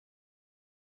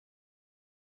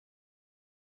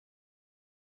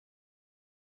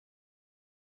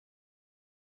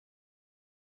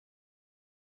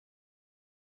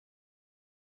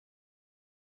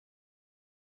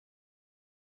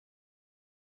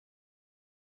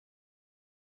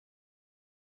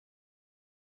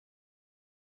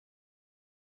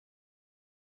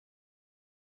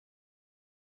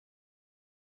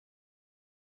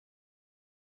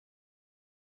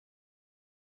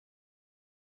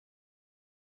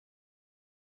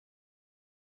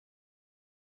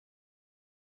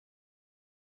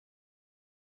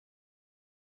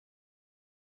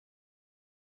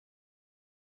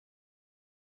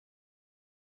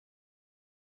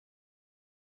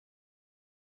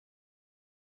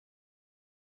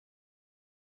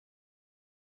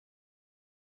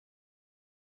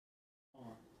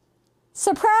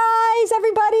Surprise,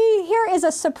 everybody! Here is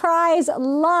a surprise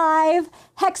live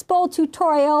Hex Bowl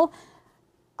tutorial.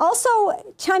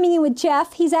 Also chiming in with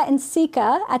Jeff, he's at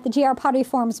NCECA at the GR Pottery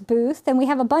Forums booth, and we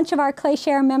have a bunch of our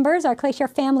ClayShare members, our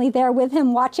ClayShare family there with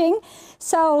him watching.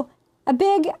 So a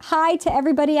big hi to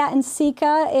everybody at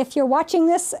NCECA. If you're watching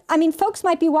this, I mean, folks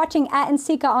might be watching at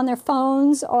NCECA on their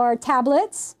phones or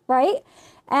tablets, right?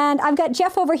 And I've got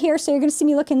Jeff over here, so you're gonna see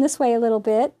me looking this way a little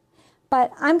bit.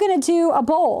 But I'm gonna do a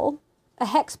bowl, a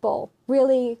Hex Bowl,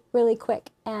 really, really quick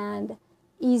and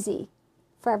easy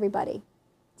for everybody.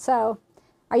 So,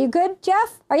 are you good,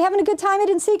 Jeff? Are you having a good time at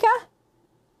NCECA?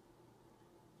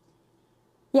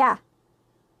 Yeah.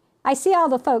 I see all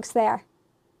the folks there.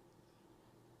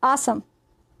 Awesome.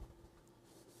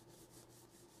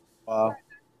 Wow.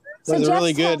 So Jeff's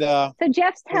really good. So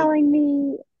Jeff's telling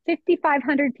me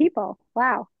 5,500 people.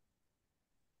 Wow.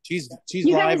 She's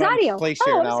you live got his on audio.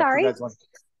 ClayShare now. Sorry.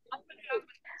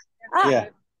 Yeah.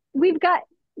 We've got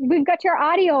your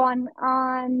audio on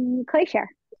ClayShare.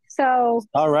 So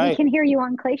all right. We can hear you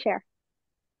on ClayShare.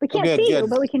 We can't see you,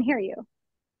 but we can hear you.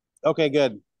 Okay,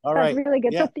 good. All right. That's really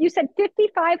good. Yeah. So you said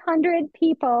 5,500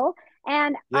 people,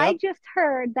 and I just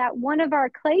heard that one of our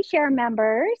ClayShare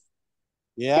members,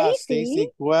 Stacy,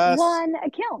 won a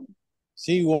kiln.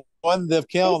 She won the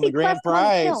kiln, the grand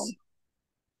prize.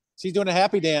 She's doing a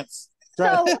happy dance.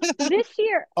 So this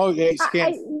year, oh yeah, she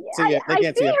can't see it.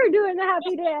 I see her doing the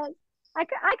happy dance. I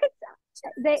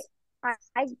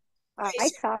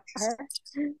saw her.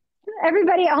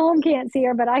 Everybody at home can't see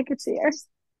her, but I could see her.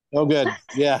 Oh, good.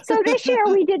 Yeah. So this year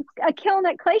we did a kiln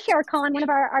at ClayShare Con. One of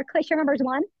our ClayShare members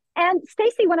won, and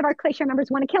Stacy, one of our ClayShare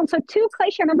members, won a kiln. So 2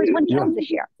 ClayShare members won kilns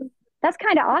this year. That's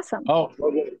kind of awesome. Oh.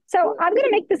 So I'm going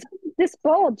to make this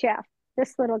bowl, Jeff.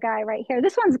 This little guy right here.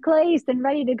 This one's glazed and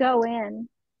ready to go in.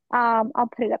 I'll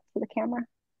put it up to the camera.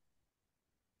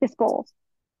 This bowl.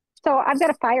 So I've got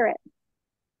to fire it,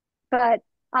 but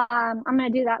I'm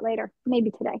going to do that later,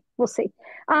 maybe today. We'll see.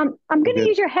 I'm going to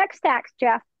use your hex stacks,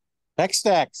 Jeff. Hex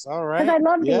stacks, all right. Because I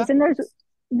love these, and there's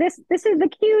this is the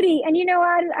cutie, and you know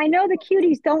I know the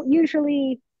cuties don't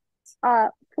usually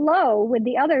flow with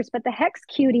the others, but the hex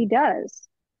cutie does.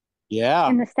 Yeah.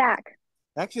 In the stack.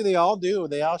 Actually, they all do.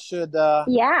 They all should.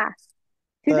 Yeah.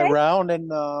 Do the they? round and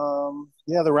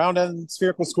the round and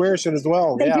spherical square should as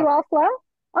well. They do all flow.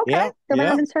 Okay. Yeah. The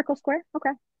round and circle square. Okay.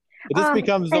 It just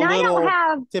becomes a little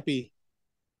tippy.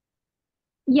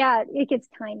 Yeah, it gets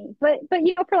tiny. But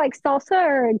you know, for like salsa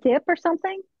or a dip or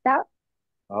something, that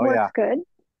works good.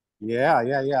 Yeah.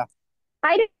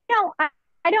 I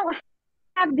don't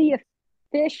have the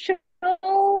official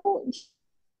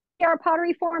GR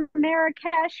Pottery Forum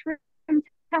Marrakesh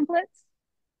templates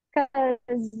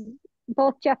because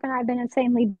both Jeff and I have been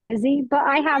insanely busy, but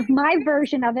I have my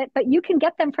version of it, but you can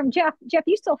get them from Jeff. Jeff,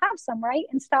 you still have some, right,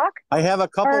 in stock? I have a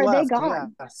couple left. Or are they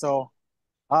gone? Yeah. So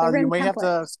you may have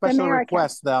to special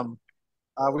request them.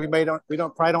 We probably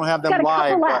don't have them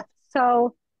live. Left,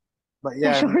 so but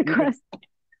yeah, special request.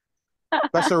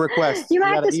 Special request. You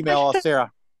got to email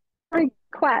Sarah.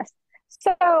 Request.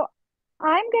 So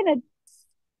I'm gonna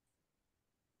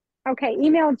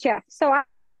email Jeff. So I've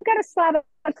got a slab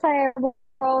of clay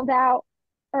rolled out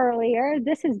earlier.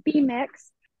 This is B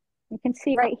mix. You can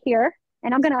see right here,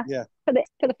 and I'm gonna for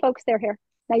the folks there here.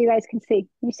 Now you guys can see.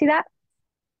 You see that?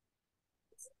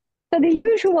 So the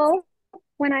usual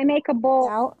when I make a bowl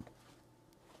out.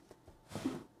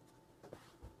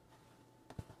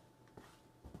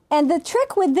 And the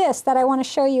trick with this that I want to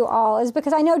show you all is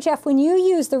because I know, Jeff, when you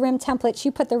use the rim templates,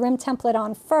 you put the rim template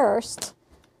on first,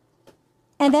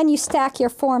 and then you stack your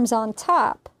forms on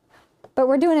top. But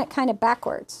we're doing it kind of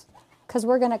backwards because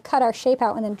we're going to cut our shape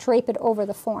out and then drape it over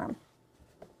the form.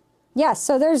 Yeah,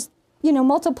 so there's, you know,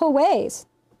 multiple ways.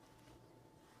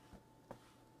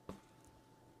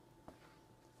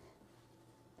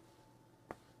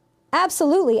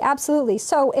 Absolutely, absolutely.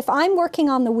 So if I'm working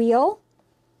on the wheel,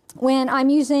 when I'm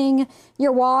using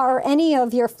your wall or any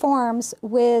of your forms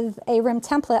with a rim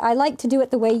template, I like to do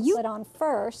it the way you put it on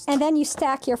first, and then you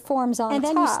stack your forms on top. And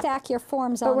then you stack your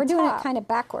forms on top. But we're doing it kind of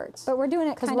backwards. But we're doing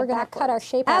it because we're going to cut our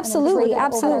shape out. Absolutely,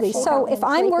 absolutely. So if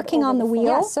I'm working on the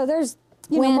wheel, so there's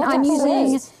when I'm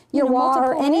using your wall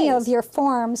or any of your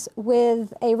forms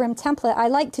with a rim template, I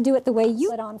like to do it the way you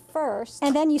put it on first,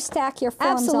 and then you stack your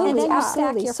forms on top. And then you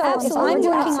stack your forms. So if I'm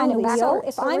working on the wheel,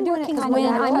 if I'm working on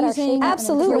when I'm using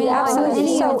absolutely.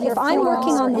 So if I'm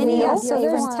working on any of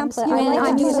your rim template, when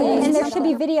I'm using, and there should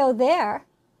be video there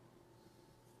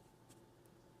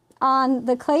on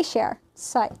the ClayShare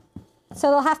site, so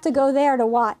they'll have to go there to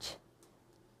watch.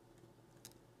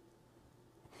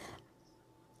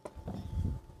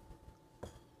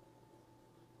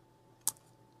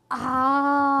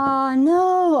 Ah,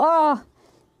 no. Oh,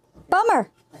 bummer.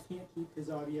 I can't keep his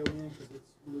audio in because it's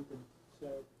looping. So.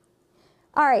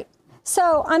 All right.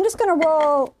 So I'm just going to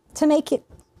roll to make it.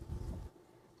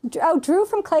 Oh, Drew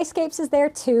from Clayscapes is there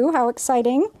too. How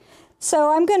exciting.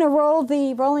 So I'm going to roll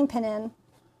the rolling pin in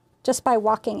just by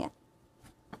walking it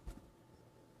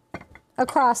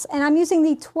across. And I'm using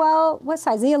the 12, what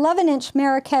size? The 11-inch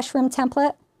Marrakesh rim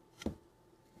template.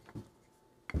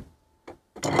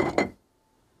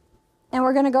 And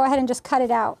we're going to go ahead and just cut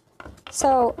it out.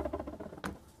 So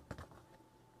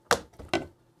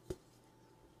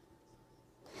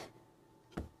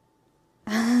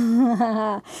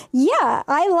yeah,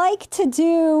 I like to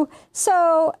do,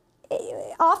 so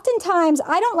oftentimes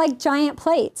I don't like giant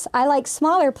plates. I like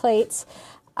smaller plates.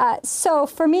 So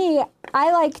for me,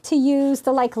 I like to use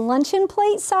the luncheon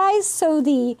plate size. So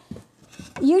the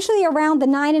usually around the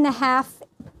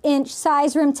 9.5-inch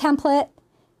size rim template,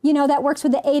 you know, that works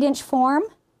with the 8-inch form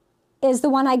is the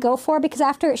one I go for because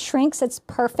after it shrinks, it's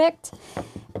perfect.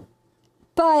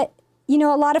 But, you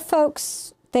know, a lot of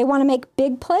folks, they want to make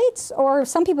big plates, or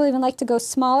some people even like to go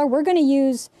smaller. We're going to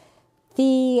use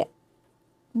the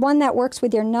one that works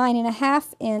with your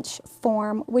 9.5-inch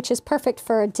form, which is perfect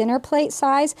for a dinner plate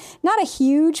size. Not a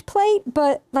huge plate,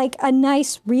 but like a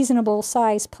nice, reasonable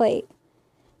size plate.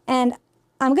 And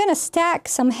I'm going to stack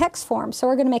some hex forms. So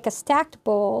we're going to make a stacked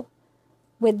bowl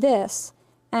with this.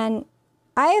 And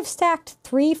I have stacked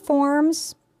 3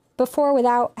 forms before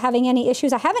without having any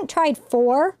issues. I haven't tried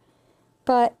 4,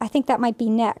 but I think that might be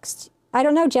next. I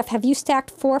don't know, Jeff, have you stacked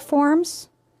 4 forms?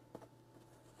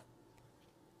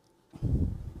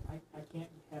 I can't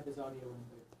have his audio in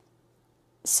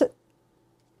there.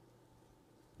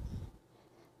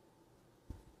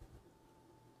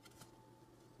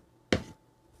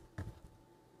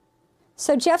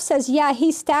 So Jeff says, yeah,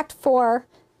 he stacked 4,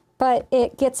 but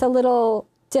it gets a little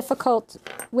difficult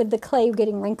with the clay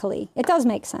getting wrinkly. It does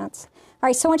make sense. All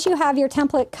right, so once you have your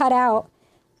template cut out,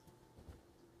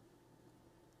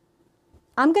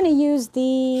 I'm going to use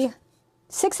the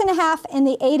 6.5 and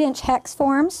the 8-inch hex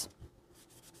forms.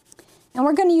 And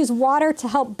we're going to use water to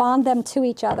help bond them to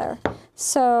each other.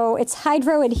 So it's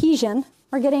hydroadhesion.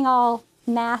 We're getting all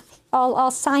math, all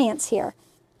science here.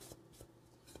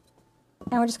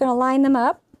 And we're just going to line them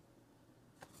up.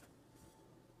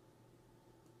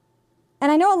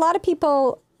 And I know a lot of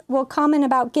people will comment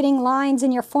about getting lines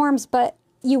in your forms, but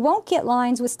you won't get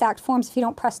lines with stacked forms if you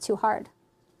don't press too hard.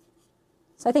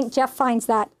 So I think Jeff finds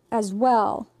that as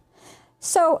well.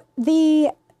 So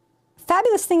the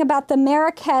fabulous thing about the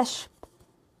Marrakesh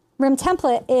rim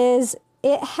template is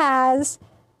it has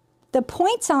the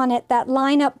points on it that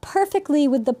line up perfectly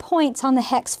with the points on the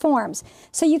hex forms.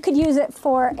 So you could use it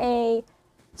for a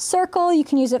circle, you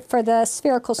can use it for the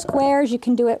spherical squares, you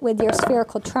can do it with your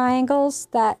spherical triangles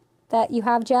that you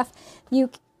have, Jeff.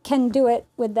 You can do it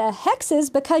with the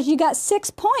hexes because you got 6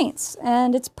 points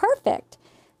and it's perfect.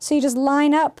 So you just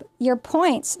line up your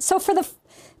points. So for the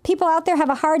people out there have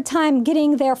a hard time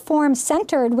getting their form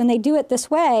centered when they do it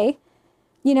this way,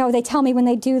 you know, they tell me when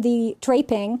they do the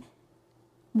draping,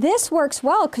 this works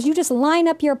well because you just line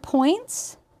up your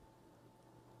points,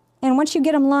 and once you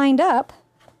get them lined up,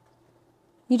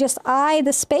 you just eye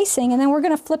the spacing, and then we're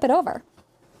going to flip it over.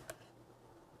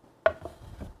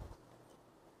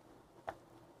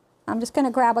 I'm just going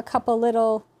to grab a couple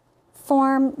little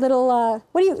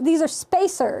these are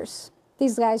spacers,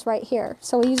 these guys right here.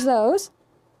 So we use those.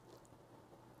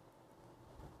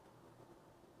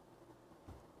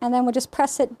 And then we'll just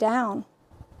press it down.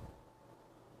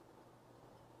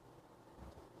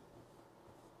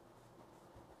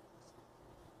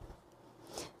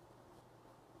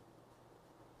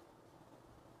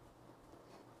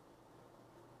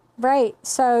 Right,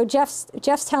 so Jeff's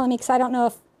telling me, because I don't know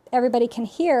if everybody can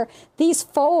hear, these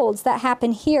folds that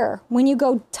happen here, when you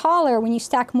go taller, when you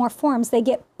stack more forms, they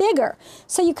get bigger.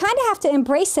 So you kind of have to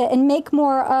embrace it and make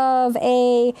more of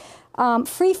a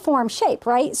free-form shape,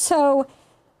 right? So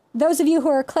those of you who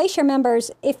are Clayshare members,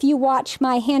 if you watch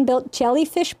my hand-built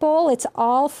jellyfish bowl, it's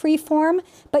all free-form,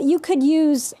 but you could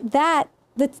use that,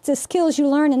 the skills you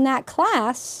learn in that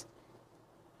class,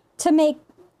 to make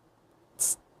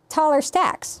taller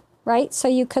stacks. Right? So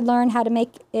you could learn how to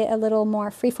make it a little more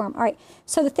freeform. All right,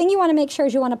 so the thing you want to make sure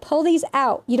is you want to pull these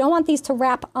out. You don't want these to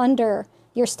wrap under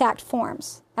your stacked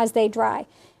forms as they dry.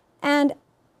 And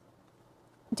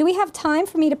do we have time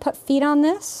for me to put feet on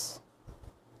this?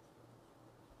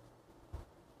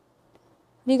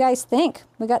 What do you guys think?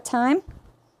 We got time?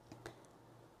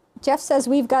 Jeff says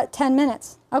we've got 10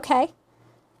 minutes. Okay. All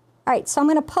right, so I'm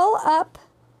going to pull up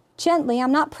gently.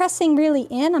 I'm not pressing really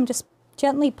in. I'm just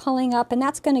gently pulling up, and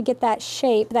that's going to get that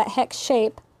shape, that hex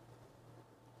shape.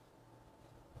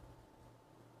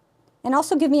 and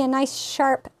also give me a nice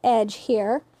sharp edge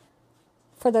here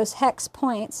for those hex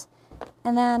points.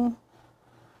 And then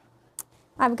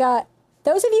I've got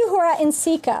those of you who are at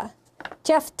NCECA,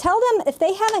 Jeff, tell them if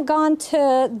they haven't gone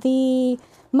to the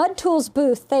Mud Tools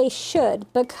booth, they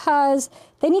should, because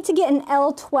they need to get an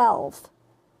L12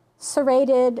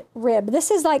 serrated rib.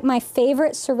 This is like my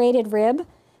favorite serrated rib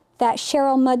that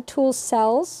Cheryl Mud Tools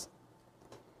sells.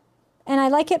 And I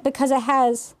like it because it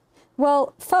has,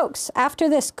 well, folks, after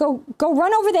this, go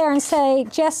run over there and say,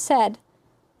 Jess said.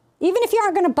 Even if you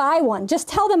aren't going to buy one, just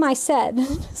tell them I said,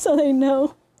 so they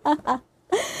know. All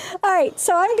right,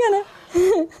 so I'm going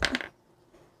to...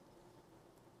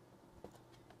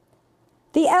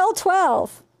 The L12.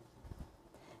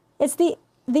 It's the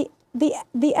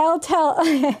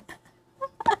L12.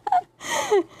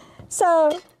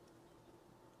 So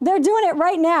they're doing it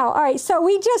right now. All right, so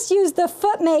we just used the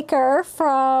foot maker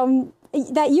from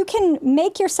that you can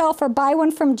make yourself or buy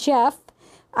one from Jeff.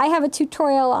 I have a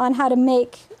tutorial on how to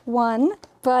make one,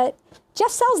 but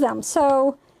Jeff sells them.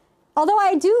 So although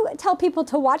I do tell people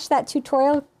to watch that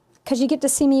tutorial because you get to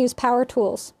see me use power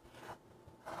tools.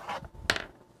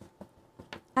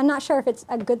 I'm not sure if it's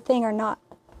a good thing or not.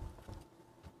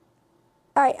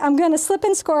 All right, I'm going to slip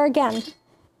and score again,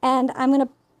 and I'm going to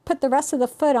put the rest of the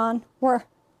foot on.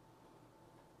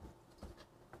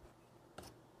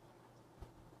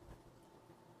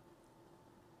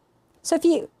 So if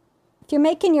you're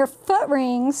making your foot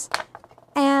rings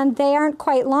and they aren't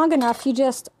quite long enough, you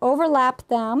just overlap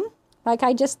them, like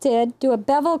I just did, do a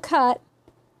bevel cut,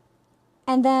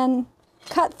 and then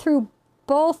cut through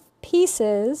both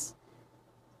pieces,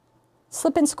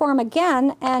 slip and score them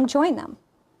again, and join them.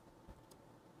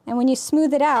 And when you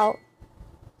smooth it out,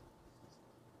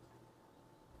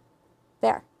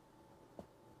 there.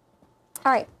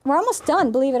 All right, we're almost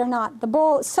done, believe it or not. The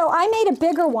bowl, so I made a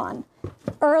bigger one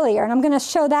earlier, and I'm going to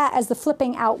show that as the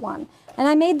flipping out one. And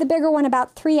I made the bigger one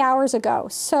about 3 hours ago.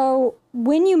 So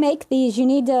when you make these, you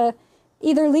need to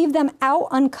either leave them out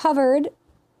uncovered,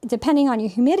 depending on your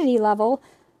humidity level.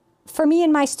 For me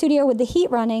in my studio with the heat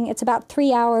running, it's about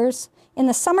 3 hours. In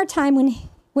the summertime,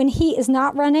 when heat is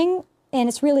not running and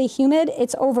it's really humid,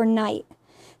 it's overnight.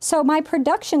 So my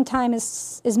production time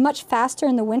is much faster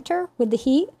in the winter with the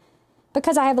heat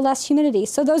because I have less humidity.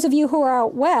 So those of you who are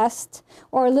out west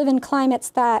or live in climates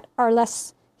that are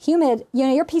less humid, you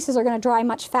know, your pieces are going to dry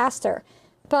much faster.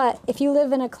 But if you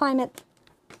live in a climate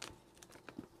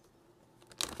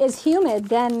is humid,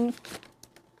 then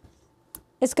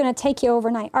it's going to take you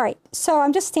overnight. All right, so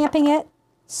I'm just stamping it,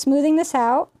 smoothing this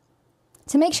out.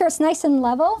 To make sure it's nice and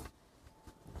level,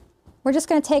 we're just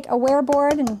going to take a wear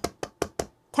board and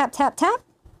tap, tap, tap.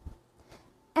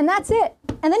 And that's it.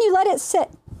 And then you let it sit.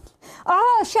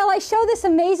 Oh, shall I show this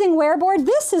amazing wear board?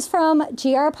 This is from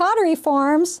GR Pottery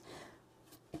Forms.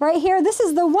 Right here, this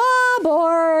is the wah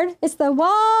board. It's the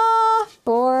wah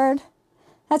board.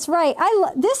 That's right.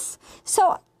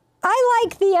 So I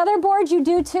like the other boards you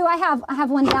do too. I have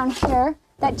one down here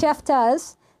that Jeff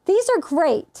does. These are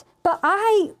great, but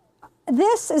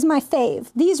this is my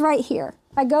fave. These right here.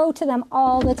 I go to them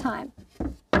all the time.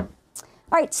 All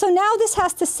right, so now this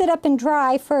has to sit up and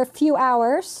dry for a few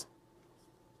hours.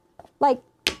 Like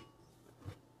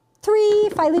 3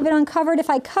 if I leave it uncovered. If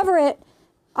I cover it,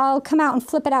 I'll come out and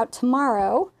flip it out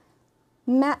tomorrow.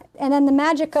 And then the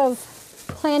magic of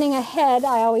planning ahead,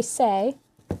 I always say,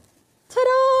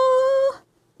 ta-da!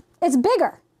 It's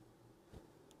bigger.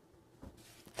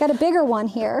 Got a bigger one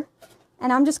here.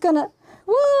 And I'm just gonna,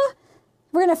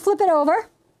 we're gonna flip it over.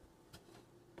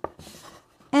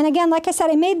 And again, like I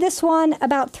said, I made this one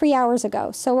about 3 hours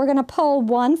ago. So we're gonna pull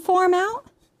one form out.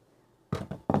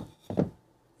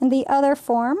 And the other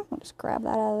form, I'll just grab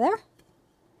that out of there.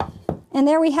 And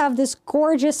there we have this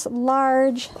gorgeous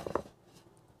large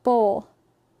bowl.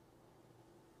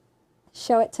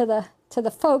 Show it to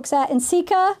the folks at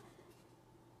NCECA.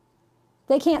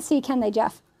 They can't see, can they,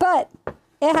 Jeff? But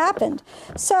it happened.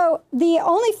 So the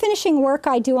only finishing work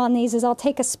I do on these is I'll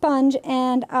take a sponge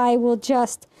and I will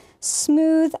just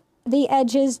smooth the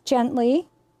edges gently.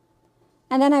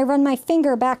 And then I run my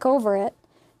finger back over it.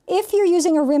 If you're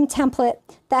using a rim template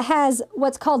that has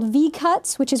what's called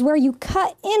V-cuts, which is where you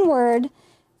cut inward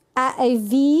at a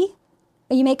V,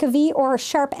 you make a V or a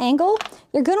sharp angle,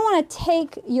 you're going to want to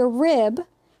take your rib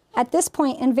at this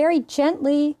point and very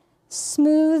gently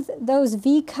smooth those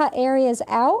V-cut areas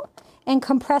out and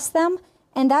compress them,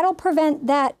 and that'll prevent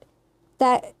that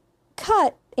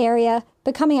cut area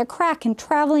becoming a crack and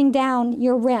traveling down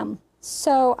your rim.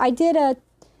 So I did a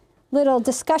little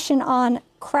discussion on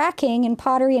cracking in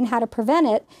pottery and how to prevent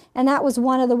it, and that was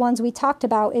one of the ones we talked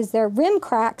about, is their rim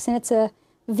cracks, and it's a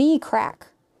V crack.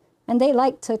 and they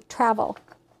like to travel.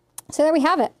 So there we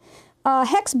have it.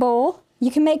 Hex bowl,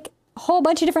 you can make a whole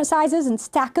bunch of different sizes and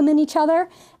stack them in each other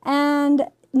and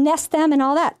nest them and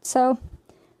all that. So,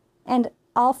 and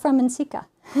all from NCECA.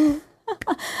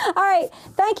 All right,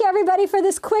 thank you everybody for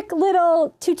this quick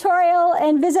little tutorial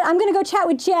and visit. I'm gonna go chat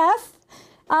with Jeff.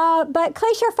 But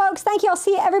ClayShare folks, thank you. I'll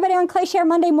see everybody on ClayShare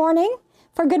Monday morning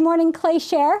for Good Morning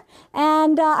ClayShare.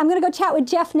 And I'm gonna go chat with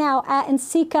Jeff now at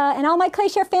NCECA and all my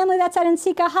ClayShare family that's at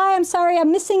NCECA. Hi, I'm sorry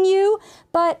I'm missing you,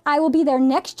 but I will be there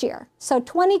next year. So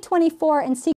 2024 NCECA.